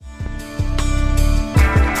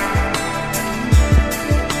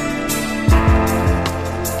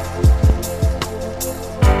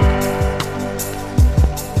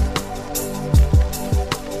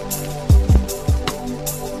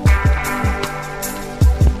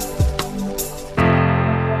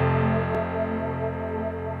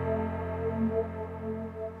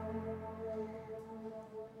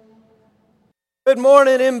Good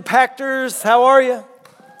morning, Impactors. How are you?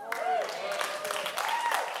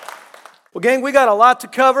 Well, gang, we got a lot to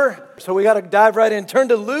cover, so we got to dive right in. Turn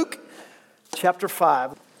to Luke chapter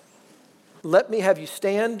 5. Let me have you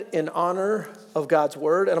stand in honor of God's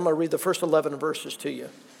word, and I'm going to read the first 11 verses to you.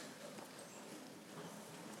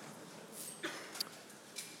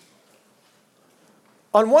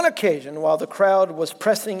 On one occasion, while the crowd was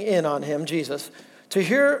pressing in on him, Jesus, to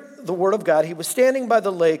hear the word of God, he was standing by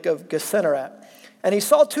the lake of Gennesaret, and he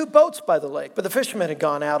saw two boats by the lake, but the fishermen had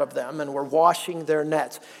gone out of them and were washing their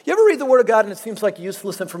nets. You ever read the word of God and it seems like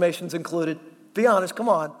useless information's included? Be honest, come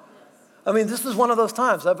on. I mean, this is one of those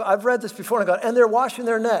times. I've read this before and I go, and they're washing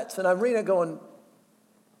their nets. And I'm reading it going,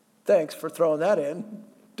 thanks for throwing that in.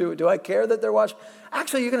 Do I care that they're washing?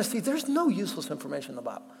 Actually, you're going to see there's no useless information in the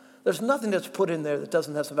Bible. There's nothing that's put in there that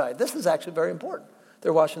doesn't have some value. This is actually very important.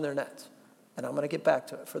 They're washing their nets. And I'm going to get back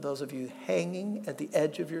to it for those of you hanging at the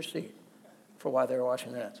edge of your seat for why they were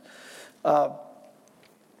washing their nets.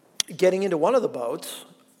 Getting into one of the boats,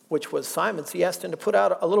 which was Simon's, he asked him to put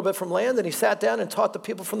out a little bit from land, and he sat down and taught the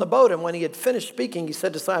people from the boat. And when he had finished speaking, he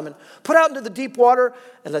said to Simon, "Put out into the deep water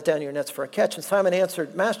and let down your nets for a catch." And Simon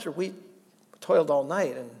answered, "Master, we toiled all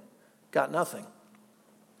night and got nothing.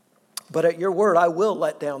 But at your word, I will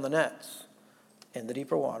let down the nets in the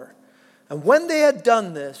deeper water." And when they had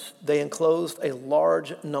done this, they enclosed a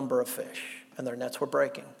large number of fish, and their nets were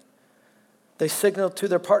breaking. They signaled to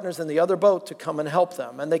their partners in the other boat to come and help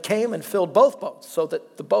them. And they came and filled both boats so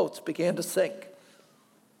that the boats began to sink.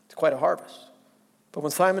 It's quite a harvest. But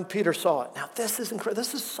when Simon Peter saw it, now this is incredible.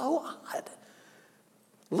 This is so odd.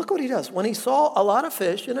 Look what he does. When he saw a lot of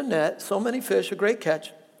fish in a net, so many fish, a great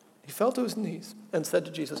catch, he fell to his knees and said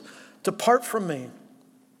to Jesus, "Depart from me,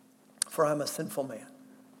 for I'm a sinful man."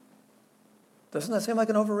 Doesn't that seem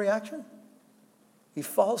like an overreaction? He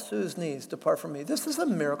falls to his knees, "Depart from me." This is a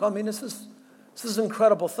miracle. I mean, this is an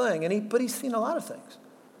incredible thing. But he's seen a lot of things.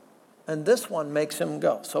 And this one makes him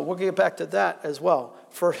go. So we'll get back to that as well.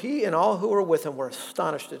 For he and all who were with him were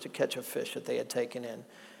astonished at the catch of fish that they had taken in.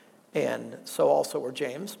 And so also were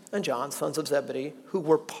James and John, sons of Zebedee, who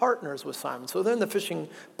were partners with Simon. So they're in the fishing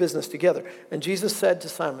business together. And Jesus said to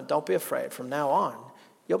Simon, "Don't be afraid. From now on,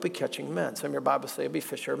 you'll be catching men." Some of your Bibles say you'll be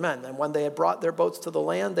fishermen. And when they had brought their boats to the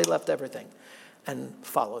land, they left everything and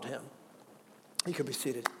followed him. You could be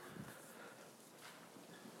seated.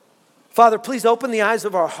 Father, please open the eyes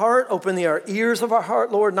of our heart, open our ears of our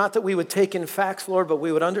heart, Lord, not that we would take in facts, Lord, but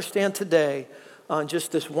we would understand today on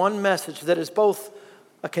just this one message that is both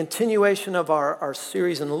a continuation of our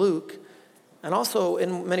series in Luke and also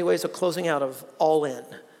in many ways a closing out of All In.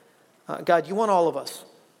 God, you want all of us,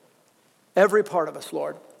 every part of us,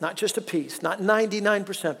 Lord, not just a piece, not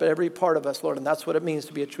 99%, but every part of us, Lord, and that's what it means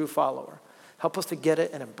to be a true follower. Help us to get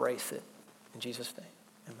it and embrace it. In Jesus' name,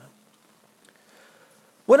 amen.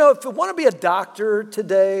 Well, if you want to be a doctor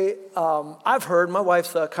today, I've heard, my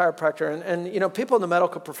wife's a chiropractor, and people in the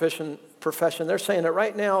medical profession, they're saying that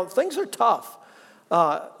right now things are tough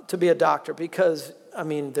to be a doctor because,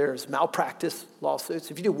 there's malpractice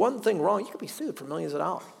lawsuits. If you do one thing wrong, you could be sued for millions of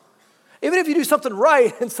dollars. Even if you do something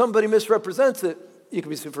right and somebody misrepresents it, you could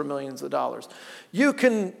be sued for millions of dollars. You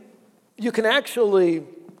can actually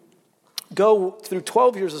go through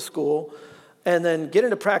 12 years of school and then get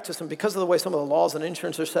into practice, and because of the way some of the laws and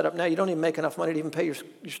insurance are set up now, you don't even make enough money to even pay your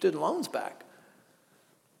student loans back.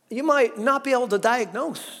 You might not be able to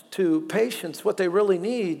diagnose to patients what they really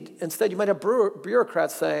need. Instead, you might have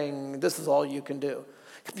bureaucrats saying, "This is all you can do."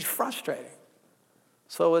 It can be frustrating.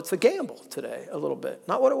 So it's a gamble today, a little bit.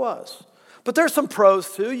 Not what it was. But there's some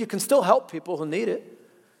pros, too. You can still help people who need it.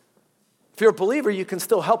 If you're a believer, you can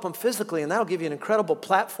still help them physically, and that'll give you an incredible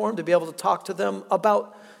platform to be able to talk to them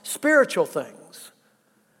about spiritual things.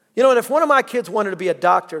 And if one of my kids wanted to be a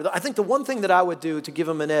doctor, I think the one thing that I would do to give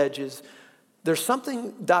them an edge is there's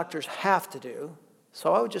something doctors have to do,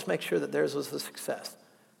 so I would just make sure that theirs was a success.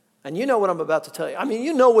 And you know what I'm about to tell you.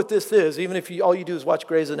 You know what this is, even if all you do is watch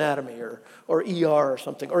Grey's Anatomy or ER or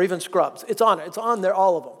something, or even Scrubs. It's on there,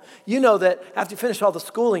 all of them. You know that after you finish all the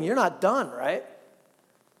schooling, you're not done, right?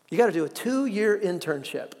 You got to do a 2-year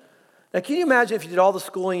internship. Now, can you imagine if you did all the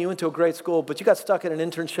schooling, you went to a great school, but you got stuck in an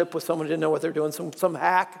internship with someone who didn't know what they're doing, some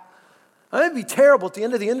hack? It'd be terrible. At the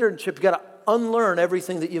end of the internship, you got to unlearn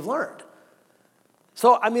everything that you've learned.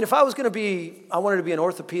 So, if I wanted to be an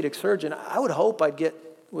orthopedic surgeon, I would hope I'd get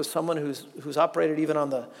with someone who's operated even on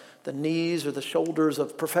the knees or the shoulders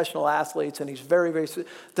of professional athletes, and he's very, very,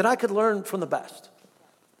 then I could learn from the best.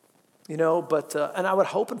 And I would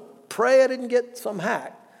hope and pray I didn't get some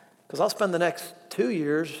hack, because I'll spend the next 2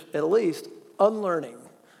 years at least unlearning,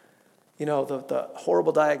 the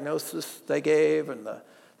horrible diagnosis they gave and the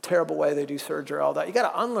terrible way they do surgery, all that. You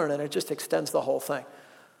got to unlearn it. It just extends the whole thing.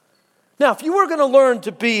 Now, if you were going to learn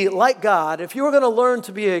to be like God, if you were going to learn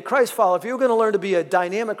to be a Christ follower, if you were going to learn to be a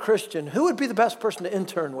dynamic Christian, who would be the best person to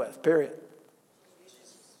intern with, period?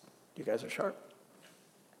 You guys are sharp.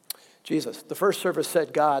 Jesus. The first service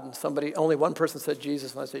said God, and only one person said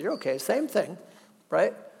Jesus, and I said, you're okay, same thing,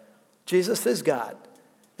 right? Jesus is God.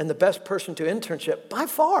 And the best person to internship, by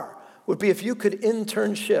far, would be if you could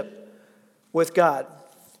internship with God.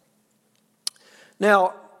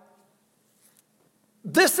 Now,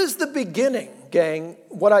 this is the beginning, gang,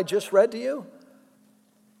 what I just read to you,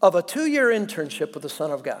 of a 2-year internship with the Son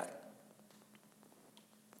of God.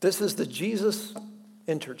 This is the Jesus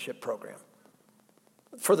internship program.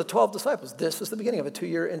 For the 12 disciples, this is the beginning of a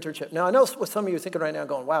 2-year internship. Now, I know what some of you are thinking right now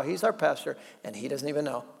going, wow, he's our pastor, and he doesn't even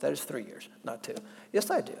know that is 3 years, not 2. Yes,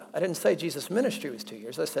 I do. I didn't say Jesus' ministry was 2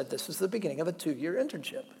 years. I said this is the beginning of a 2-year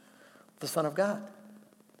internship with the Son of God.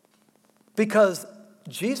 Because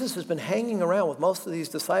Jesus has been hanging around with most of these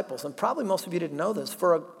disciples, and probably most of you didn't know this,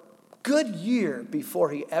 for a good year before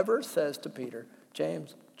he ever says to Peter,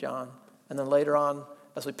 James, John, and then later on,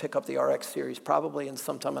 as we pick up the RX series, probably in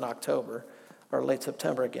sometime in October, or late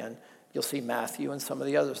September again, you'll see Matthew and some of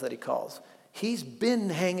the others that he calls. He's been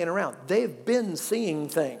hanging around. They've been seeing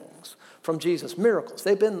things from Jesus, miracles.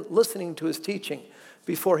 They've been listening to his teaching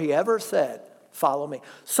before he ever said, follow me.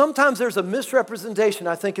 Sometimes there's a misrepresentation,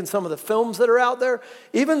 I think, in some of the films that are out there.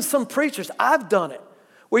 Even some preachers, I've done it,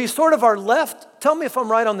 where you sort of are left. Tell me if I'm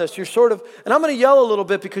right on this. You're sort of, and I'm going to yell a little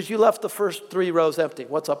bit because you left the first 3 rows empty.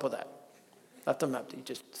 What's up with that? Left them empty. You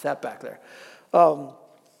just sat back there.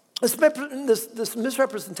 This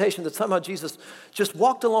misrepresentation that somehow Jesus just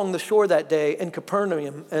walked along the shore that day in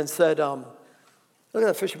Capernaum and said, look at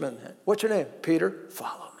that fisherman. What's your name? Peter.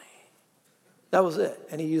 Follow me. That was it.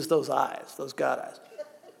 And he used those eyes, those God eyes.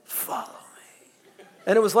 Follow me.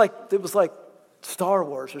 And it was like Star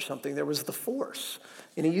Wars or something. There was the Force.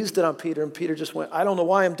 And he used it on Peter, and Peter just went, I don't know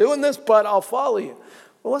why I'm doing this, but I'll follow you.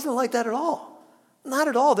 It wasn't like that at all. Not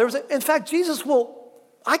at all. In fact, Jesus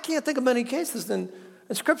I can't think of many cases in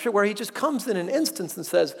Scripture where he just comes in an instance and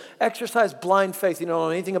says, exercise blind faith. You don't know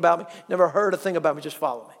anything about me. Never heard a thing about me. Just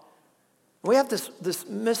follow me. We have this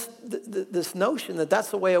notion that that's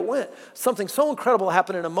the way it went. Something so incredible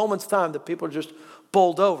happened in a moment's time that people are just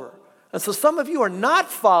bowled over. And so some of you are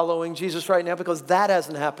not following Jesus right now because that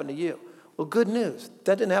hasn't happened to you. Well, good news.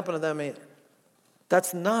 That didn't happen to them either.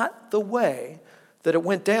 That's not the way that it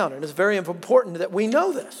went down. And it's very important that we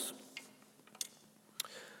know this.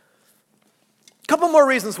 A couple more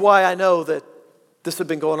reasons why I know that this had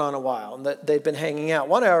been going on a while and that they'd been hanging out.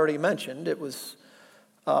 One I already mentioned. It was,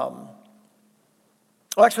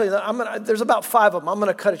 there's about 5 of them. I'm going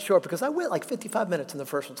to cut it short because I went like 55 minutes in the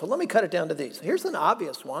first one. So let me cut it down to these. Here's an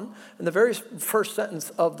obvious one in the very first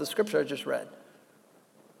sentence of the scripture I just read.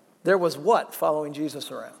 There was what following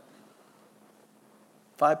Jesus around?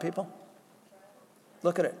 5 people?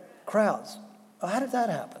 Look at it. Crowds. Oh, how did that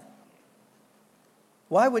happen?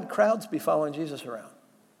 Why would crowds be following Jesus around?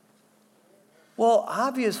 Well,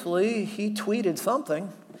 obviously, he tweeted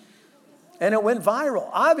something, and it went viral.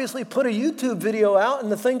 Obviously, put a YouTube video out,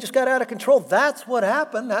 and the thing just got out of control. That's what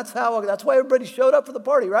happened. That's why everybody showed up for the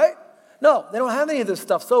party, right? No, they don't have any of this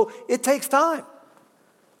stuff, so it takes time.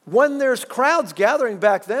 When there's crowds gathering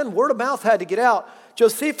back then, word of mouth had to get out.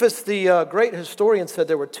 Josephus, the great historian, said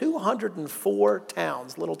there were 204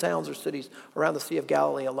 towns, little towns or cities around the Sea of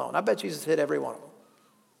Galilee alone. I bet Jesus hit every one of them.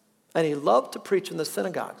 And he loved to preach in the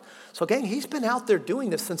synagogues. So, gang, he's been out there doing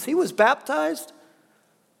this since he was baptized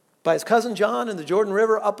by his cousin John in the Jordan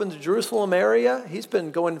River up in the Jerusalem area. He's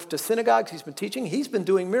been going to synagogues. He's been teaching. He's been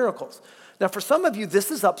doing miracles. Now, for some of you,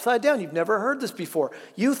 this is upside down. You've never heard this before.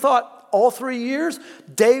 You thought all 3 years,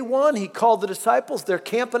 day 1, he called the disciples. They're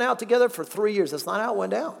camping out together for 3 years. That's not how it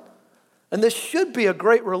went down. And this should be a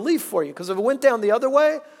great relief for you because if it went down the other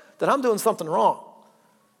way, then I'm doing something wrong.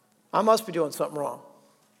 I must be doing something wrong.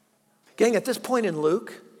 Gang, at this point in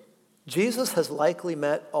Luke, Jesus has likely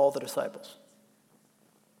met all the disciples.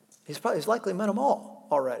 He's likely met them all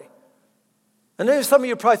already. And then some of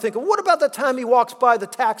you are probably thinking, what about the time he walks by the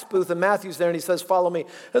tax booth and Matthew's there and he says, follow me?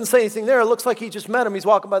 Doesn't say anything there. It looks like he just met him. He's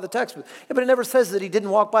walking by the tax booth. Yeah, but it never says that he didn't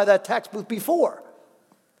walk by that tax booth before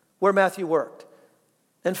where Matthew worked.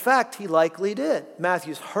 In fact, he likely did.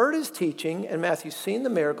 Matthew's heard his teaching and Matthew's seen the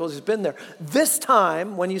miracles. He's been there. This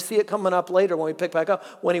time, when you see it coming up later, when we pick back up,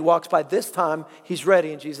 when he walks by this time, he's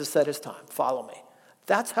ready and Jesus said, it's time. Follow me.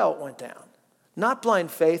 That's how it went down. Not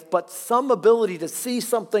blind faith, but some ability to see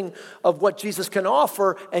something of what Jesus can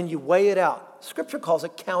offer and you weigh it out. Scripture calls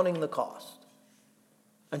it counting the cost.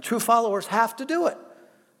 And true followers have to do it.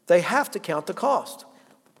 They have to count the cost.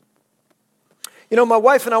 You know, my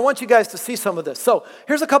wife and I want you guys to see some of this. So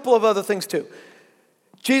here's a couple of other things too.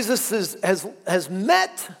 Jesus has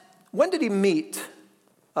met, when did he meet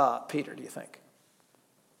Peter, do you think?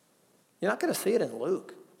 You're not going to see it in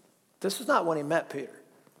Luke. This is not when he met Peter.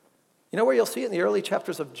 You know where you'll see it? In the early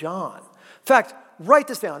chapters of John. In fact, write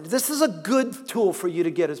this down. This is a good tool for you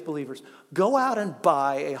to get as believers. Go out and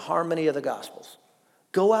buy a harmony of the Gospels.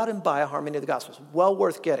 Go out and buy a harmony of the Gospels. Well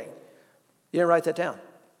worth getting. You didn't write that down.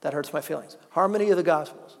 That hurts my feelings. Harmony of the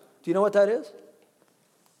Gospels. Do you know what that is?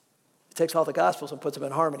 It takes all the Gospels and puts them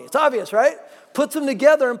in harmony. It's obvious, right? Puts them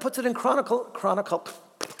together and puts it in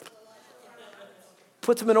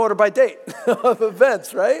puts them in order by date of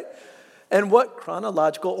events, right? And what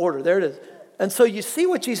chronological order? There it is. And so you see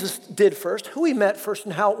what Jesus did first, who he met first,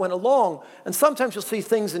 and how it went along. And sometimes you'll see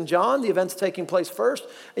things in John, the events taking place first.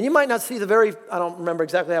 And you might not see I don't remember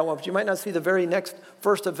exactly how it went, but you might not see the very next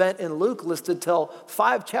first event in Luke listed till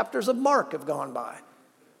 5 chapters of Mark have gone by.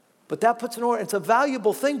 But that puts in order. It's a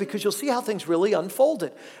valuable thing because you'll see how things really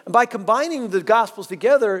unfolded. And by combining the Gospels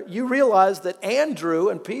together, you realize that Andrew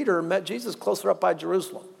and Peter met Jesus closer up by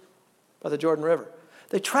Jerusalem, by the Jordan River.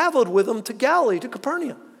 They traveled with him to Galilee, to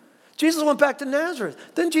Capernaum. Jesus went back to Nazareth.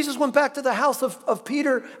 Then Jesus went back to the house of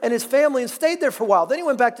Peter and his family and stayed there for a while. Then he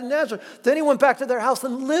went back to Nazareth. Then he went back to their house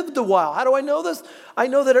and lived a while. How do I know this? I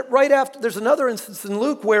know that right after, there's another instance in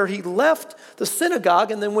Luke where he left the synagogue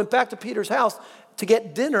and then went back to Peter's house to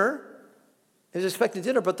get dinner. He was expecting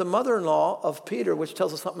dinner, but the mother-in-law of Peter, which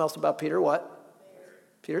tells us something else about Peter, what?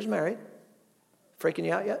 Peter's married. Freaking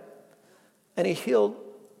you out yet? And he healed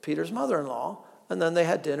Peter's mother-in-law. And then they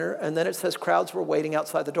had dinner, and then it says crowds were waiting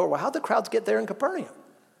outside the door. Well, how'd the crowds get there in Capernaum?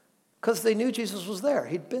 Because they knew Jesus was there.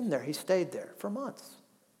 He'd been there. He stayed there for months.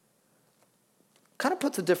 Kind of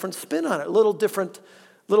puts a different spin on it, a little different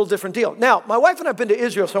deal. Now, my wife and I have been to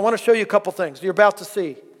Israel, so I want to show you a couple things you're about to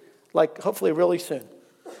see, like hopefully really soon.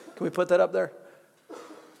 Can we put that up there?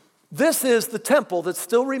 This is the temple that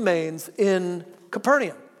still remains in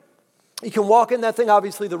Capernaum. You can walk in that thing.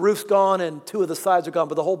 Obviously, the roof's gone and 2 of the sides are gone,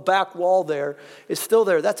 but the whole back wall there is still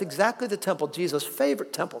there. That's exactly the temple, Jesus'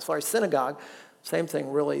 favorite temple, synagogue, same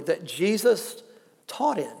thing really, that Jesus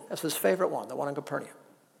taught in. That's his favorite one, the one in Capernaum.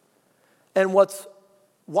 And what's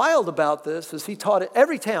wild about this is he taught at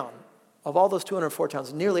every town of all those 204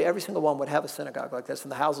 towns, nearly every single one would have a synagogue like this,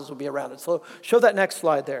 and the houses would be around it. So show that next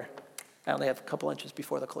slide there. I only have a couple inches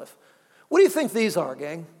before the cliff. What do you think these are,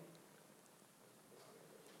 gang?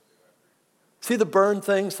 See the burn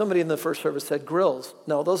thing? Somebody in the first service said grills.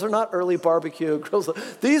 No, those are not early barbecue grills.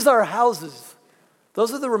 These are houses.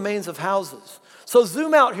 Those are the remains of houses. So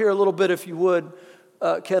zoom out here a little bit if you would,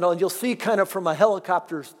 Kendall, and you'll see kind of from a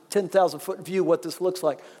helicopter's 10,000-foot view what this looks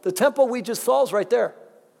like. The temple we just saw is right there.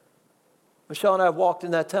 Michelle and I have walked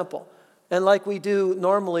in that temple. And like we do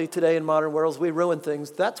normally today in modern worlds, we ruin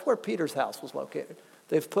things. That's where Peter's house was located.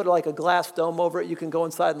 They've put like a glass dome over it. You can go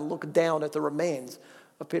inside and look down at the remains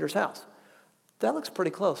of Peter's house. That looks pretty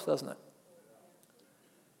close, doesn't it?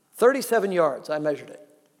 37 yards, I measured it.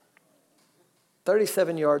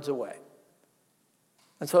 37 yards away.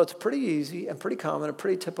 And so it's pretty easy and pretty common and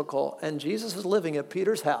pretty typical. And Jesus is living at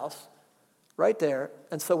Peter's house right there.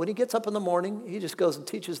 And so when he gets up in the morning, he just goes and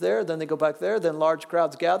teaches there. Then they go back there. Then large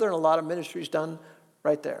crowds gather and a lot of ministry is done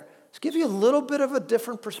right there. Just give you a little bit of a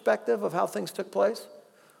different perspective of how things took place.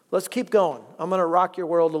 Let's keep going. I'm going to rock your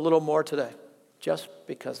world a little more today, just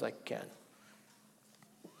because I can.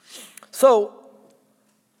 So,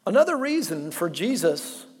 another reason for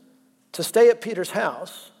Jesus to stay at Peter's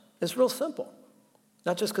house is real simple.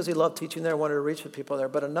 Not just because he loved teaching there, wanted to reach the people there,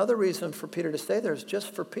 but another reason for Peter to stay there is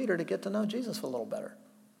just for Peter to get to know Jesus a little better.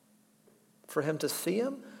 For him to see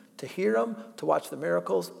him, to hear him, to watch the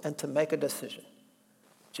miracles, and to make a decision.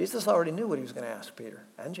 Jesus already knew what he was going to ask Peter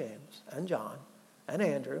and James and John and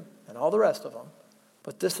Andrew and all the rest of them,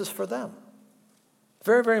 but this is for them.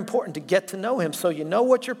 Very, very important to get to know him so you know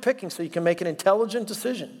what you're picking so you can make an intelligent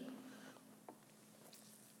decision.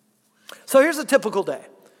 So here's a typical day.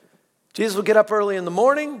 Jesus will get up early in the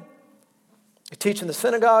morning, teach in the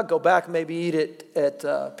synagogue, go back and maybe eat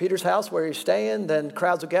at Peter's house where he's staying. Then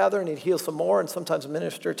crowds will gather and he'd heal some more and sometimes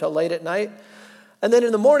minister till late at night. And then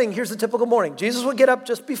in the morning, here's the typical morning. Jesus would get up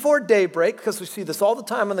just before daybreak, because we see this all the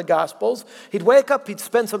time in the Gospels. He'd wake up, he'd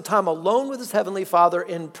spend some time alone with his Heavenly Father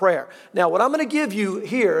in prayer. Now, what I'm going to give you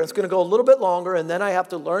here is going to go a little bit longer, and then I have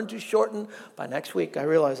to learn to shorten by next week. I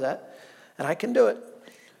realize that, and I can do it.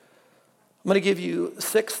 I'm going to give you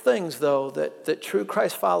 6 things, though, that true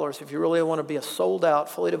Christ followers, if you really want to be a sold-out,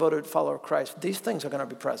 fully devoted follower of Christ, these things are going to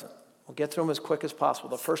be present. We'll get through them as quick as possible.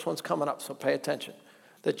 The first one's coming up, so pay attention.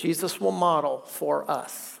 That Jesus will model for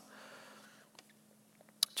us.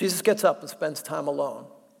 Jesus gets up and spends time alone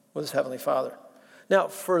with his Heavenly Father. Now,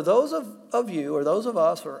 for those of you or those of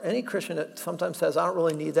us or any Christian that sometimes says, I don't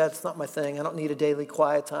really need that, it's not my thing, I don't need a daily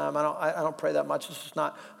quiet time, I don't pray that much, it's just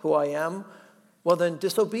not who I am, well then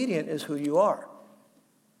disobedient is who you are.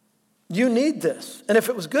 You need this. And if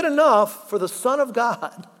it was good enough for the Son of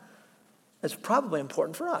God, it's probably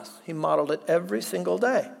important for us. He modeled it every single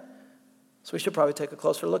day. So we should probably take a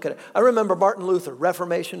closer look at it. I remember Martin Luther,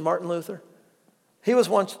 Reformation Martin Luther. He was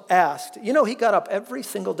once asked, he got up every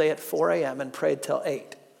single day at 4 a.m. and prayed till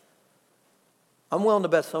 8. I'm willing to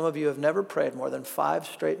bet some of you have never prayed more than 5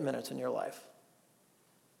 straight minutes in your life.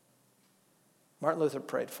 Martin Luther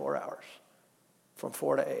prayed 4 hours, from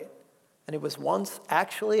 4 to 8. And he was once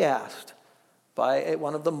actually asked by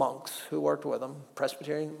one of the monks who worked with him,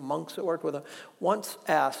 Presbyterian monks who worked with him, once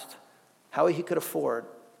asked how he could afford,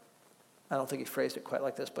 I don't think he phrased it quite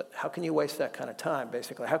like this, but how can you waste that kind of time,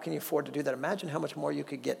 basically? How can you afford to do that? Imagine how much more you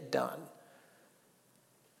could get done.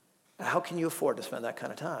 How can you afford to spend that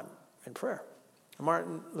kind of time in prayer? And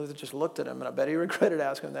Martin Luther just looked at him, and I bet he regretted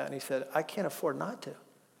asking that, and he said, I can't afford not to. Amen.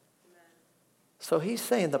 So he's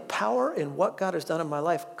saying the power in what God has done in my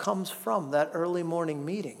life comes from that early morning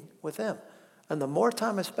meeting with him. And the more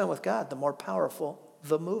time I spend with God, the more powerful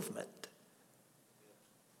the movement.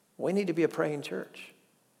 We need to be a praying church.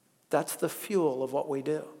 That's the fuel of what we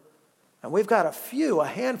do. And we've got a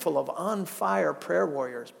handful of on-fire prayer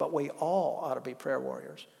warriors, but we all ought to be prayer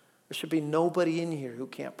warriors. There should be nobody in here who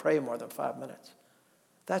can't pray more than 5 minutes.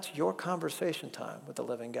 That's your conversation time with the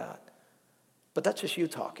living God. But that's just you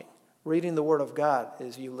talking. Reading the Word of God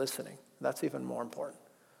is you listening. That's even more important.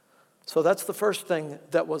 So that's the first thing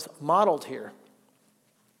that was modeled here.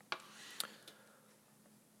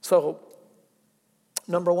 So,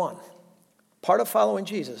 number 1. Part of following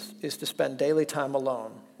Jesus is to spend daily time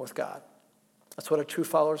alone with God. That's what a true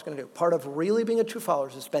follower is going to do. Part of really being a true follower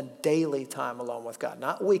is to spend daily time alone with God.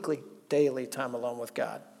 Not weekly, daily time alone with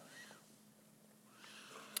God.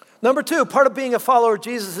 Number 2, part of being a follower of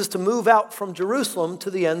Jesus is to move out from Jerusalem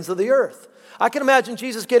to the ends of the earth. I can imagine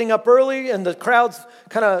Jesus getting up early and the crowds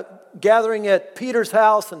kind of gathering at Peter's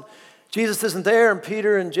house, and Jesus isn't there, and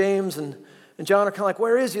Peter and James and John are kind of like,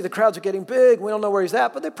 where is he? The crowds are getting big. We don't know where he's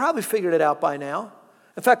at, but they probably figured it out by now.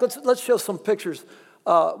 In fact, let's show some pictures.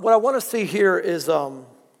 What I want to see here is the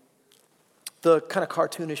kind of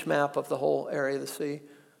cartoonish map of the whole area of the sea.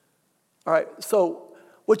 All right, so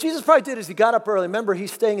what Jesus probably did is he got up early. Remember,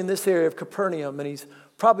 he's staying in this area of Capernaum, and he's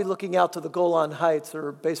probably looking out to the Golan Heights,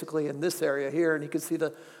 or basically in this area here, and he could see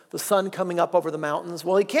the sun coming up over the mountains.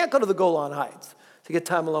 Well, he can't go to the Golan Heights to get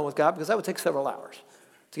time alone with God because that would take several hours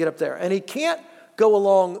to get up there. And he can't go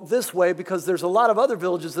along this way because there's a lot of other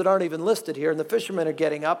villages that aren't even listed here, and the fishermen are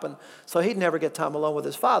getting up, and so he'd never get time alone with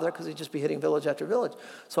his Father because he'd just be hitting village after village.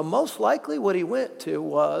 So most likely what he went to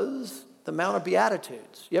was the Mount of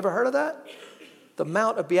Beatitudes. You ever heard of that? The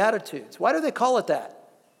Mount of Beatitudes. Why do they call it that?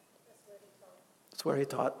 That's where he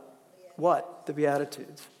taught what? The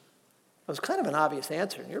Beatitudes. It was kind of an obvious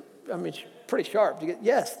answer. You're pretty sharp.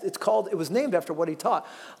 Yes, it was named after what he taught.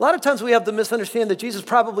 A lot of times we have the misunderstanding that Jesus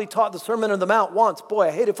probably taught the Sermon on the Mount once. Boy,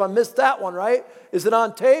 I hate if I missed that one, right? Is it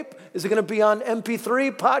on tape? Is it going to be on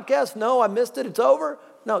MP3 podcast? No, I missed it. It's over.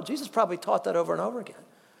 No, Jesus probably taught that over and over again.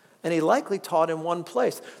 And he likely taught in one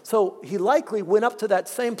place. So he likely went up to that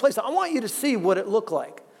same place. I want you to see what it looked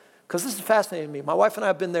like, because this is fascinating to me. My wife and I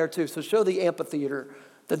have been there too. So show the amphitheater,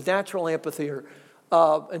 the natural amphitheater.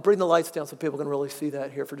 And bring the lights down so people can really see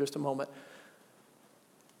that here for just a moment.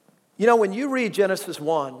 When you read Genesis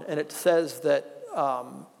 1, and it says that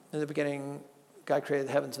in the beginning, God created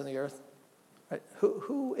the heavens and the earth, right?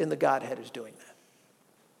 Who in the Godhead is doing that?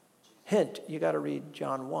 Hint, you got to read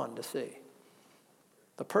John 1 to see.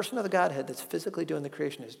 The person of the Godhead that's physically doing the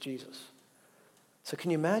creation is Jesus. So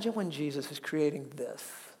can you imagine when Jesus is creating this?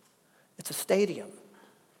 It's a stadium.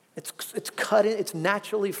 It's cut in, it's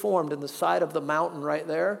naturally formed in the side of the mountain right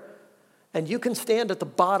there. And you can stand at the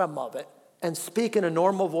bottom of it and speak in a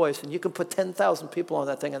normal voice, and you can put 10,000 people on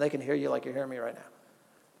that thing, and they can hear you like you're hearing me right now.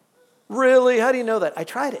 Really? How do you know that? I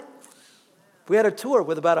tried it. We had a tour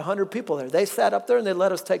with about 100 people there. They sat up there, and they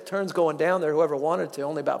let us take turns going down there, whoever wanted to.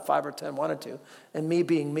 Only about 5 or 10 wanted to. And me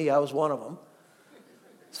being me, I was one of them.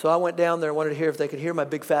 So I went down there and wanted to hear if they could hear my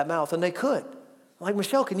big fat mouth, and they could. I'm like,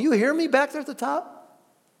 Michelle, can you hear me back there at the top?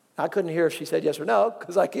 I couldn't hear if she said yes or no,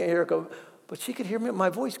 because I can't hear her go, but she could hear me, my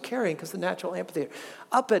voice carrying, because the natural amphitheater.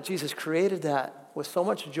 I'll bet Jesus created that with so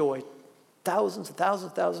much joy thousands and thousands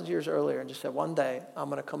and thousands of years earlier, and just said, one day I'm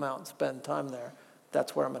going to come out and spend time there.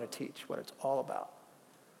 That's where I'm going to teach what it's all about.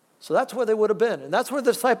 So that's where they would have been, and that's where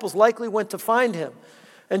the disciples likely went to find him.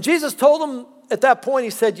 And Jesus told them at that point,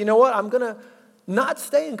 he said, you know what, I'm going to not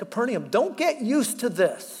stay in Capernaum. Don't get used to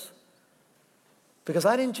this. Because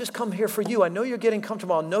I didn't just come here for you. I know you're getting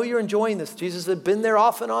comfortable. I know you're enjoying this. Jesus had been there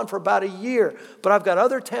off and on for about a year. But I've got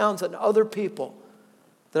other towns and other people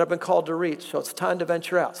that I've been called to reach. So it's time to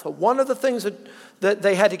venture out. So one of the things that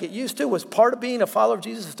they had to get used to was part of being a follower of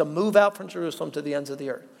Jesus is to move out from Jerusalem to the ends of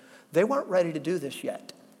the earth. They weren't ready to do this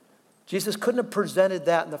yet. Jesus couldn't have presented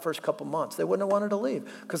that in the first couple months. They wouldn't have wanted to leave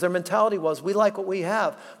because their mentality was, we like what we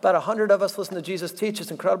have. About 100 of us listen to Jesus teach.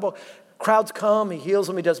 It's incredible. Crowds come, he heals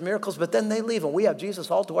them, he does miracles, but then they leave and we have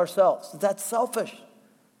Jesus all to ourselves. That's selfish.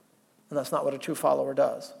 And that's not what a true follower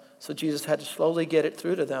does. So Jesus had to slowly get it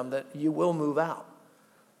through to them that you will move out.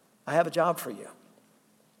 I have a job for you.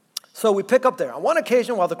 So we pick up there. On one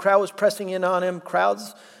occasion, while the crowd was pressing in on him,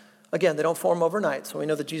 crowds, again, they don't form overnight, so we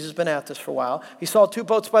know that Jesus has been at this for a while. He saw 2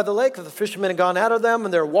 boats by the lake, that the fishermen had gone out of them,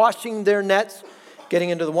 and they're washing their nets,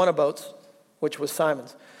 getting into the one of boats, which was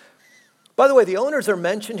Simon's. By the way, the owners are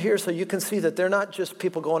mentioned here, so you can see that they're not just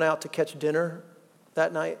people going out to catch dinner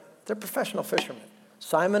that night. They're professional fishermen.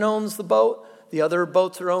 Simon owns the boat. The other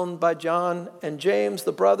boats are owned by John and James,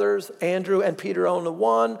 the brothers. Andrew and Peter own the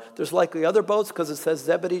one. There's likely other boats because it says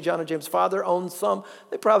Zebedee, John and James' father, owns some.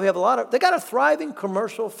 They probably have they got a thriving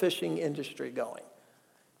commercial fishing industry going.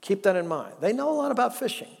 Keep that in mind. They know a lot about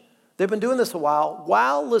fishing. They've been doing this a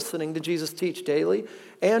while listening to Jesus teach daily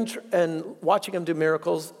and watching him do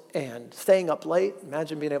miracles and staying up late.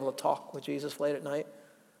 Imagine being able to talk with Jesus late at night.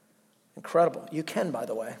 Incredible. You can, by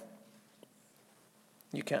the way.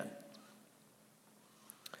 You can.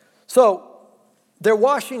 So they're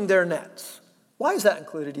washing their nets. Why is that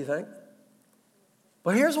included, do you think?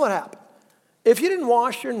 Well, here's what happened. If you didn't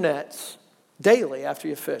wash your nets daily after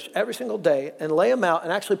you fish, every single day, and lay them out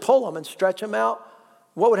and actually pull them and stretch them out,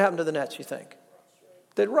 what would happen to the nets, you think?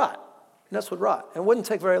 They'd rot. Nets would rot. And it wouldn't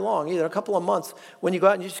take very long either. A couple of months, when you go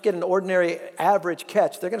out and you just get an ordinary average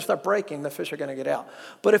catch, they're going to start breaking. The fish are going to get out.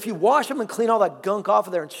 But if you wash them and clean all that gunk off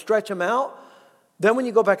of there and stretch them out, then when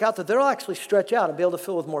you go back out there, they'll actually stretch out and be able to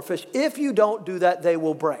fill with more fish. If you don't do that, they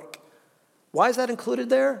will break. Why is that included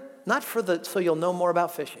there? Not so you'll know more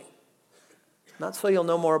about fishing. Not so you'll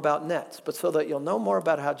know more about nets, but so that you'll know more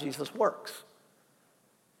about how Jesus works.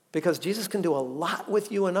 Because Jesus can do a lot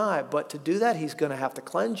with you and I, but to do that, he's going to have to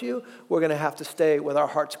cleanse you. We're going to have to stay with our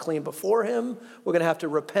hearts clean before him. We're going to have to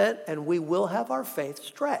repent, and we will have our faith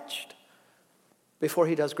stretched before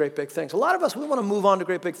he does great big things. A lot of us, we want to move on to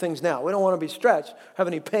great big things now. We don't want to be stretched, have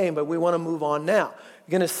any pain, but we want to move on now.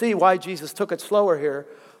 You're going to see why Jesus took it slower here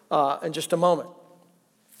in just a moment.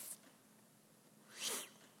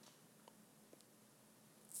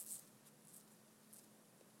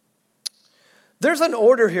 There's an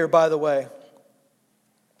order here, by the way.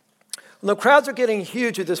 When the crowds are getting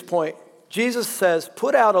huge at this point, Jesus says,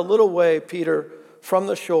 put out a little way, Peter, from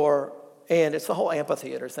the shore. And it's the whole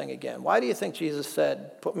amphitheater thing again. Why do you think Jesus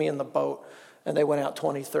said, put me in the boat, and they went out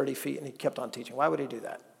 20, 30 feet, and he kept on teaching? Why would he do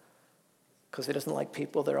that? Because he doesn't like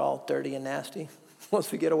people. They're all dirty and nasty. Wants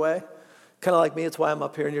to get away. Kind of like me. It's why I'm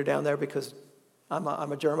up here and you're down there, because I'm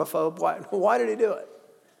a germaphobe. Why did he do it?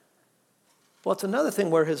 Well, it's another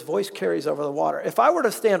thing where his voice carries over the water. If I were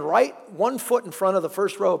to stand right 1 foot in front of the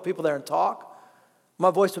first row of people there and talk,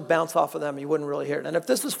 my voice would bounce off of them. You wouldn't really hear it. And if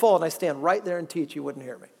this is full and I stand right there and teach, you wouldn't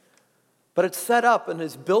hear me. But it's set up and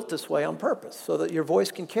is built this way on purpose so that your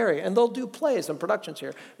voice can carry. And they'll do plays and productions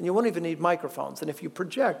here, and you won't even need microphones. And if you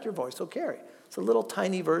project, your voice will carry. It's a little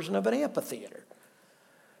tiny version of an amphitheater.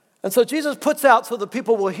 And so Jesus puts out so that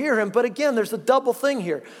people will hear him. But again, there's a double thing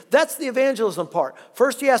here. That's the evangelism part.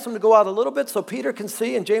 First, he asks them to go out a little bit so Peter can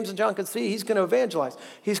see and James and John can see. He's going to evangelize.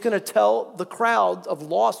 He's going to tell the crowd of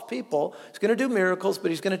lost people. He's going to do miracles,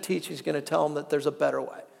 but he's going to teach. He's going to tell them that there's a better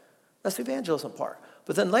way. That's the evangelism part.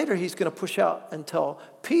 But then later he's going to push out and tell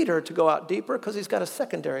Peter to go out deeper because he's got a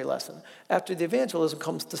secondary lesson. After the evangelism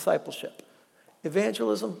comes discipleship.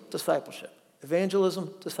 Evangelism, discipleship.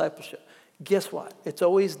 Evangelism, discipleship. Guess what? It's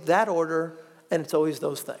always that order, and it's always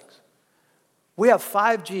those things. We have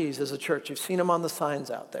 5 G's as a church. You've seen them on the signs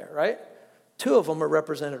out there, right? 2 of them are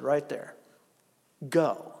represented right there.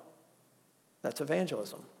 Go. That's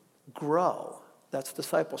evangelism. Grow. That's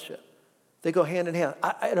discipleship. They go hand in hand.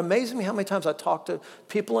 It amazes me how many times I talk to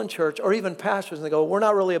people in church or even pastors, and they go, we're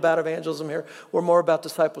not really about evangelism here. We're more about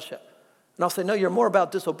discipleship. And I'll say, no, you're more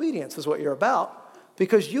about disobedience is what you're about,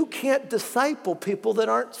 because you can't disciple people that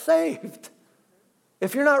aren't saved.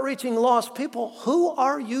 If you're not reaching lost people, who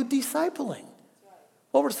are you discipling?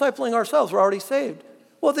 Well, we're discipling ourselves. We're already saved.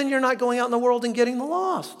 Well, then you're not going out in the world and getting the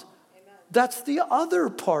lost. Amen. That's the other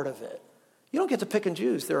part of it. You don't get to pick and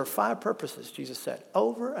choose. There are 5 purposes, Jesus said,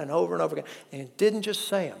 over and over and over again. And he didn't just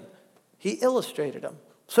say them. He illustrated them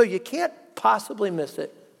So you can't possibly miss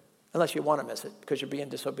it unless you want to miss it because you're being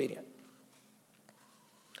disobedient.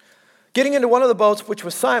 Getting into one of the boats, which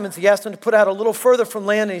was Simon's, he asked him to put out a little further from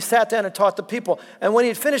land, and he sat down and taught the people. And when he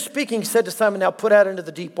had finished speaking, he said to Simon, now put out into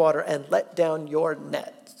the deep water and let down your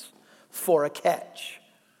nets for a catch.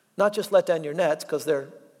 Not just let down your nets because they're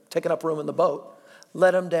taking up room in the boat.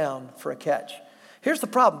 Let them down for a catch. Here's the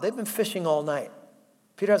problem. They've been fishing all night.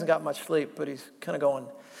 Peter hasn't got much sleep, but he's kind of going,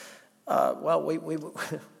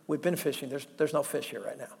 we've been fishing. There's no fish here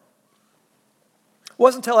right now. It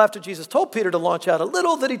wasn't until after Jesus told Peter to launch out a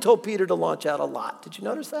little that he told Peter to launch out a lot. Did you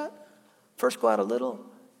notice that? First go out a little,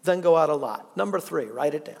 then go out a lot. Number 3,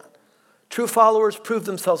 write it down. True followers prove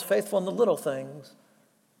themselves faithful in the little things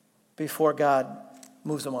before God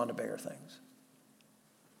moves them on to bigger things.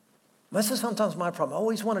 This is sometimes my problem. I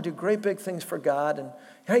always want to do great big things for God. And,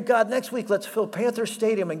 hey, God, next week let's fill Panther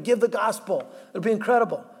Stadium and give the gospel. It'll be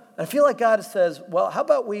incredible. And I feel like God says, well, how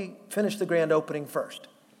about we finish the grand opening first?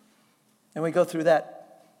 And we go through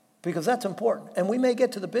that because that's important. And we may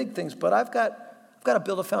get to the big things, but I've got to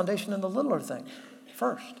build a foundation in the littler things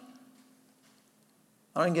first.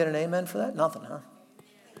 I didn't get an amen for that? Nothing, huh?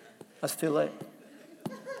 That's too late.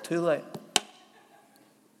 Too late.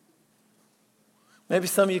 Maybe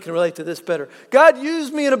some of you can relate to this better. God,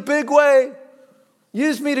 use me in a big way.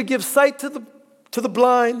 Use me to give sight to the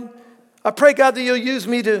blind. I pray, God, that you'll use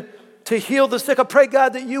me to heal the sick. I pray,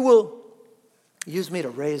 God, that you will use me to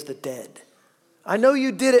raise the dead. I know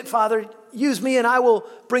you did it, Father. Use me and I will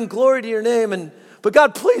bring glory to your name. But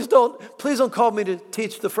God, please don't call me to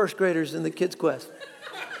teach the first graders in the Kids Quest.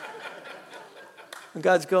 And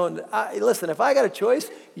God's going, listen, if I got a choice,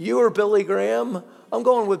 you or Billy Graham, I'm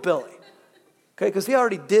going with Billy. Okay, because he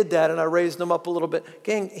already did that and I raised him up a little bit.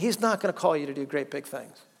 Gang, he's not going to call you to do great big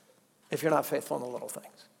things if you're not faithful in the little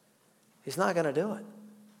things. He's not going to do it.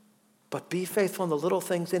 But be faithful in the little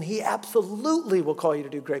things, and he absolutely will call you to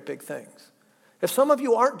do great big things. If some of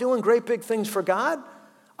you aren't doing great big things for God,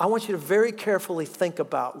 I want you to very carefully think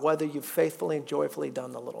about whether you've faithfully and joyfully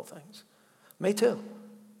done the little things. Me too.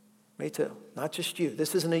 Me too. Not just you.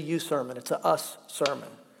 This isn't a you sermon. It's a us sermon.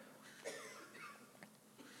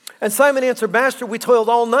 And Simon answered, Master, we toiled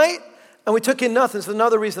all night, and we took in nothing. It's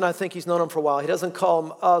another reason I think he's known him for a while. He doesn't call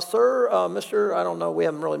him, sir, mister, I don't know. We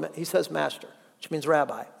haven't really met. He says master, which means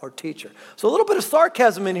rabbi or teacher. So a little bit of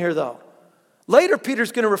sarcasm in here, though. Later,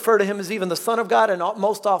 Peter's going to refer to him as even the Son of God and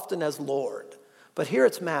most often as Lord. But here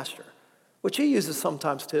it's master, which he uses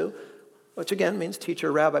sometimes too, which again means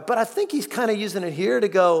teacher, rabbi. But I think he's kind of using it here to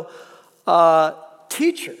go,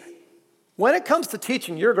 teacher. When it comes to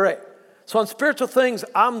teaching, you're great. So on spiritual things,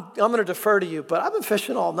 I'm going to defer to you. But I've been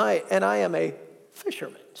fishing all night, and I am a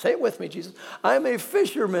fisherman. Say it with me, Jesus. I am a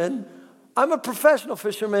fisherman. I'm a professional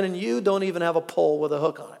fisherman, and you don't even have a pole with a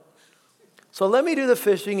hook on it. So let me do the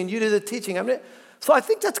fishing, and you do the teaching. So I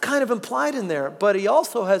think that's kind of implied in there. But he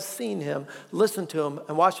also has seen him, listened to him,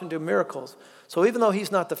 and watched him do miracles. So even though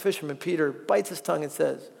he's not the fisherman, Peter bites his tongue and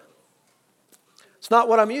says, it's not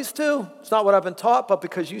what I'm used to. It's not what I've been taught. But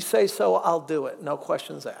because you say so, I'll do it. No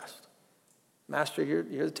questions asked. Master, you're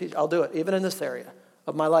the teacher. I'll do it, even in this area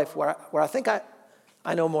of my life where I think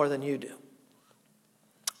I know more than you do.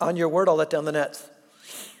 On your word, I'll let down the nets.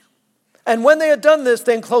 And when they had done this,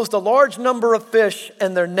 they enclosed a large number of fish,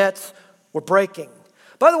 and their nets were breaking.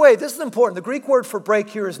 By the way, this is important. The Greek word for break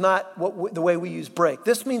here is not the way we use break.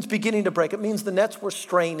 This means beginning to break. It means the nets were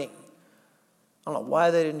straining. I don't know why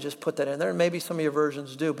they didn't just put that in there. Maybe some of your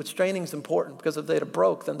versions do, but straining is important because if they'd have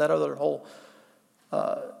broke, then that other whole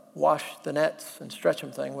wash the nets and stretch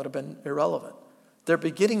them thing would have been irrelevant. They're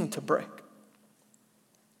beginning to break,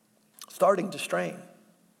 starting to strain.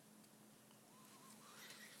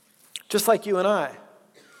 Just like you and I,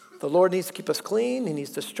 the Lord needs to keep us clean. He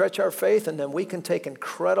needs to stretch our faith, and then we can take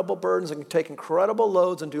incredible burdens and take incredible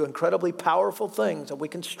loads and do incredibly powerful things, and we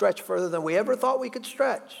can stretch further than we ever thought we could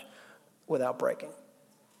stretch without breaking,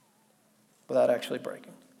 without actually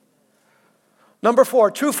breaking. Number 4,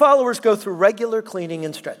 true followers go through regular cleaning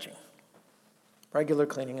and stretching. Regular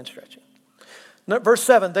cleaning and stretching. Verse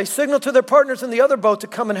 7, they signaled to their partners in the other boat to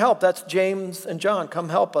come and help. That's James and John, come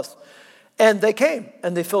help us. And they came,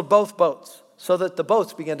 and they filled both boats so that the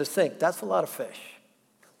boats began to sink. That's a lot of fish.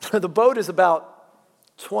 The boat is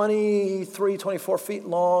about 23, 24 feet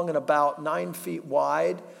long and about 9 feet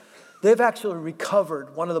wide. They've actually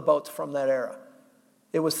recovered one of the boats from that era.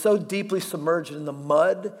 It was so deeply submerged in the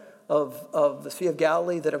mud of the Sea of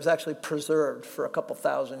Galilee that it was actually preserved for a couple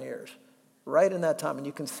thousand years. Right in that time, and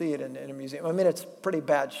you can see it in a museum. I mean, it's pretty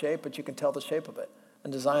bad shape, but you can tell the shape of it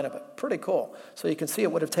and design of it. Pretty cool. So you can see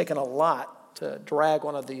it would have taken a lot to drag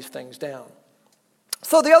one of these things down.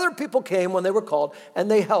 So the other people came when they were called, and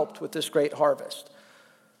they helped with this great harvest.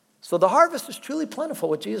 So the harvest is truly plentiful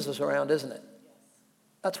with Jesus around, isn't it?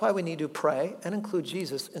 That's why we need to pray and include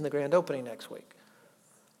Jesus in the grand opening next week.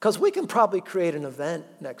 Because we can probably create an event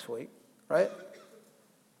next week, right?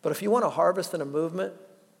 But if you want a harvest and a movement,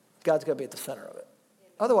 God's got to be at the center of it.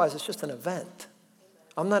 Otherwise, it's just an event.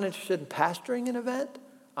 I'm not interested in pastoring an event.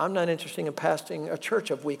 I'm not interested in pastoring a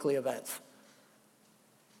church of weekly events.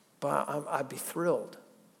 But I'd be thrilled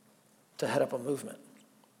to head up a movement.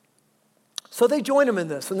 So they join him in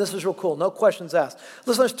this, and this is real cool. No questions asked.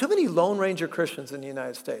 Listen, there's too many Lone Ranger Christians in the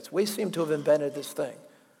United States. We seem to have invented this thing.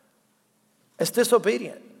 It's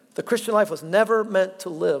disobedient. The Christian life was never meant to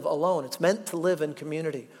live alone. It's meant to live in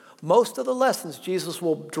community. Most of the lessons Jesus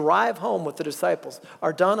will drive home with the disciples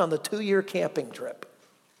are done on the 2-year camping trip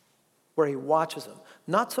where he watches them.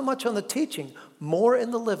 Not so much on the teaching, more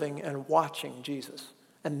in the living and watching Jesus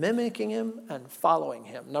and mimicking him and following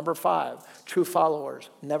him. Number 5, true followers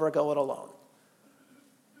never go it alone.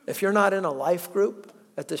 If you're not in a life group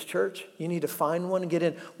at this church, you need to find one and get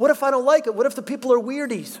in. What if I don't like it? What if the people are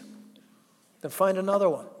weirdies? Then find another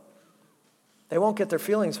one. They won't get their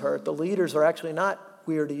feelings hurt. The leaders are actually not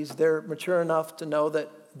weirdies. They're mature enough to know that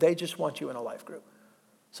they just want you in a life group.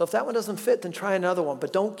 So if that one doesn't fit, then try another one.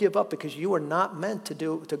 But don't give up because you are not meant to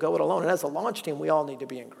go it alone. And as a launch team, we all need to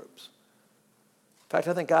be in groups. In fact,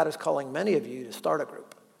 I think God is calling many of you to start a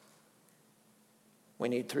group. We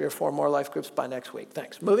need 3 or 4 more life groups by next week.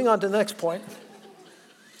 Thanks. Moving on to the next point.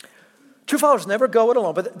 True followers never go it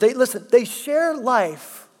alone, but they share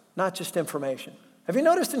life, not just information. Have you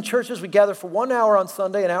noticed in churches we gather for 1 hour on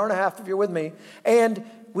Sunday, an hour and a half if you're with me, and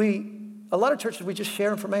a lot of churches we just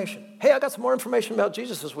share information. Hey, I got some more information about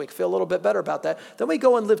Jesus this week. Feel a little bit better about that. Then we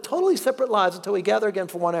go and live totally separate lives until we gather again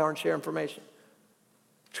for 1 hour and share information.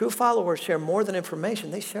 True followers share more than information.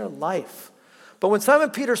 They share life. But when Simon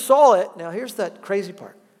Peter saw it, now here's that crazy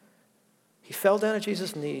part. He fell down at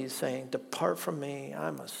Jesus' knees saying, "Depart from me,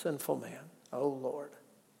 I'm a sinful man, oh Lord."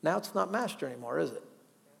 Now it's not master anymore, is it?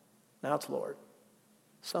 Now it's Lord.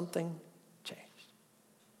 Something changed.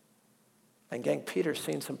 And gang, Peter's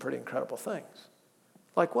seen some pretty incredible things.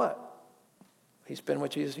 Like what? He's been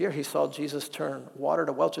with Jesus a year. He saw Jesus turn water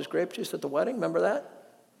to Welch's grape juice at the wedding. Remember that?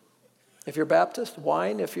 If you're Baptist,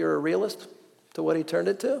 wine, if you're a realist, to what he turned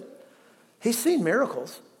it to. He's seen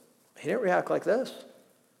miracles. He didn't react like this.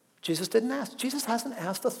 Jesus didn't ask. Jesus hasn't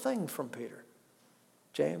asked a thing from Peter,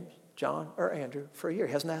 James, John, or Andrew for a year.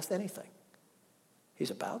 He hasn't asked anything. He's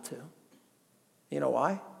about to. You know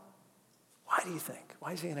why? Why do you think?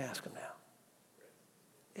 Why is he going to ask him now?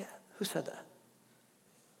 Yeah, who said that?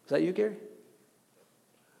 Was that you, Gary?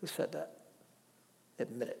 Who said that?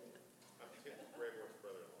 Admit it.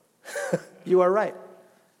 You are right.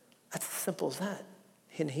 That's as simple as that.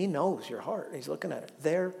 And he knows your heart. He's looking at it.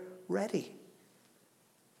 They're ready.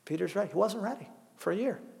 Peter's ready. He wasn't ready for a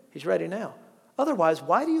year. He's ready now. Otherwise,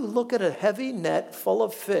 why do you look at a heavy net full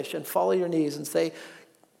of fish and fall on your knees and say,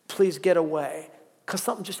 "Please get away"? Because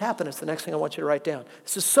something just happened. It's the next thing I want you to write down.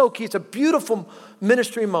 This is so key. It's a beautiful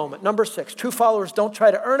ministry moment. Number 6, true followers don't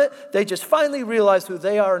try to earn it. They just finally realize who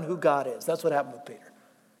they are and who God is. That's what happened with Peter.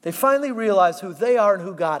 They finally realize who they are and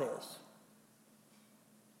who God is.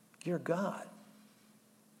 You're God.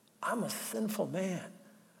 I'm a sinful man.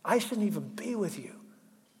 I shouldn't even be with you.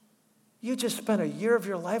 You just spent a year of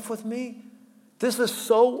your life with me? This is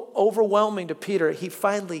so overwhelming to Peter. He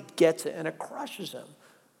finally gets it, and it crushes him.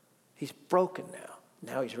 He's broken now.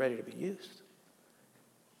 Now he's ready to be used.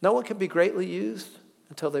 No one can be greatly used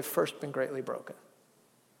until they've first been greatly broken.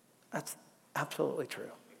 That's absolutely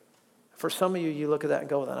true. For some of you, you look at that and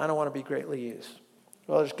go, "Well, then I don't want to be greatly used."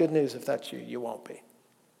 Well, there's good news if that's you. You won't be.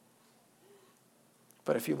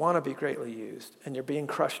 But if you want to be greatly used and you're being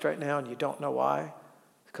crushed right now and you don't know why,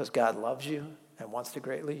 because God loves you and wants to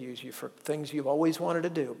greatly use you for things you've always wanted to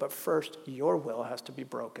do. But first, your will has to be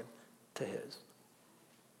broken to his.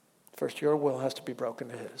 First, your will has to be broken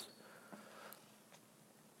to his.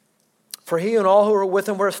 For he and all who were with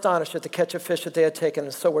him were astonished at the catch of fish that they had taken.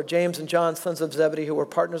 And so were James and John, sons of Zebedee, who were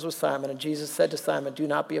partners with Simon. And Jesus said to Simon, "Do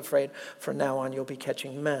not be afraid. From now on you'll be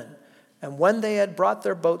catching men." And when they had brought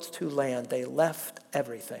their boats to land, they left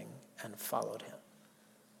everything and followed him.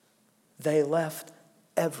 They left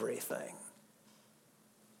everything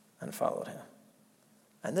and followed him.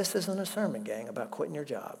 And this isn't a sermon, gang, about quitting your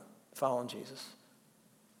job, following Jesus.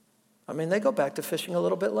 I mean, they go back to fishing a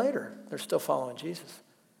little bit later. They're still following Jesus.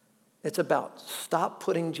 It's about stop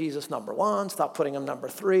putting Jesus number 1, stop putting him number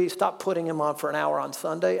 3, stop putting him on for an hour on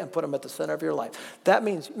Sunday and put him at the center of your life. That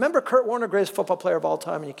means, remember Kurt Warner, greatest football player of all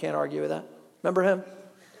time, and you can't argue with that? Remember him?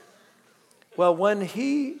 Well, when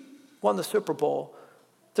he won the Super Bowl,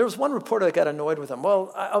 There was one reporter that got annoyed with him.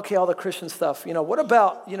 Well, okay, all the Christian stuff, what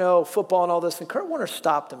about, football and all this? And Kurt Warner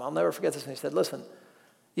stopped him. I'll never forget this. And he said, listen,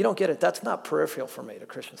 you don't get it. That's not peripheral for me, the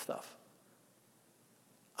Christian stuff.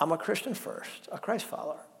 I'm a Christian first, a Christ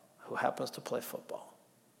follower who happens to play football.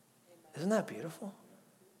 Isn't that beautiful?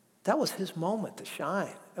 That was his moment to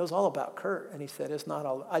shine. It was all about Kurt. And he said, it's not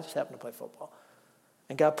all, I just happen to play football.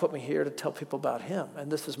 And God put me here to tell people about him.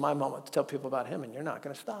 And this is my moment to tell people about him, and you're not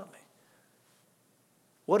going to stop me.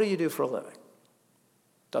 What do you do for a living?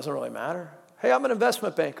 Doesn't really matter. Hey, I'm an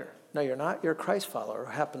investment banker. No, you're not. You're a Christ follower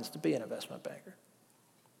who happens to be an investment banker.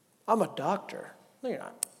 I'm a doctor. No, you're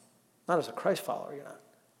not. Not as a Christ follower, you're not.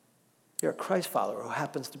 You're a Christ follower who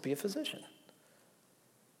happens to be a physician.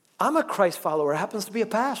 I'm a Christ follower who happens to be a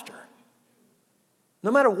pastor.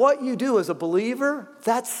 No matter what you do as a believer,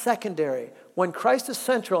 that's secondary. When Christ is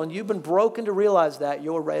central and you've been broken to realize that,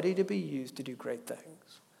 you're ready to be used to do great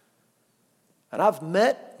things. And I've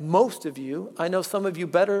met most of you. I know some of you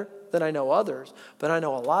better than I know others, but I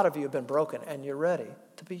know a lot of you have been broken, and you're ready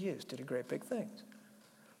to be used to do great big things.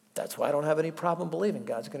 That's why I don't have any problem believing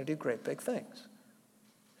God's going to do great big things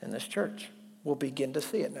in this church. We'll begin to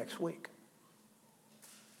see it next week.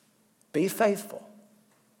 Be faithful.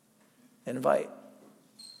 Invite.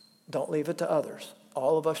 Don't leave it to others.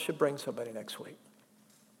 All of us should bring somebody next week.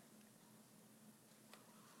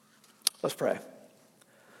 Let's pray.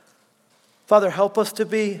 Father, help us to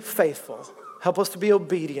be faithful. Help us to be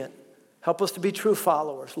obedient. Help us to be true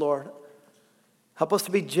followers, Lord. Help us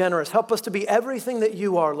to be generous. Help us to be everything that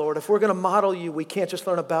you are, Lord. If we're going to model you, we can't just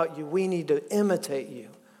learn about you. We need to imitate you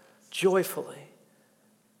joyfully.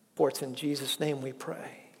 For it's in Jesus' name we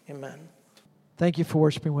pray. Amen. Thank you for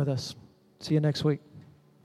worshiping with us. See you next week.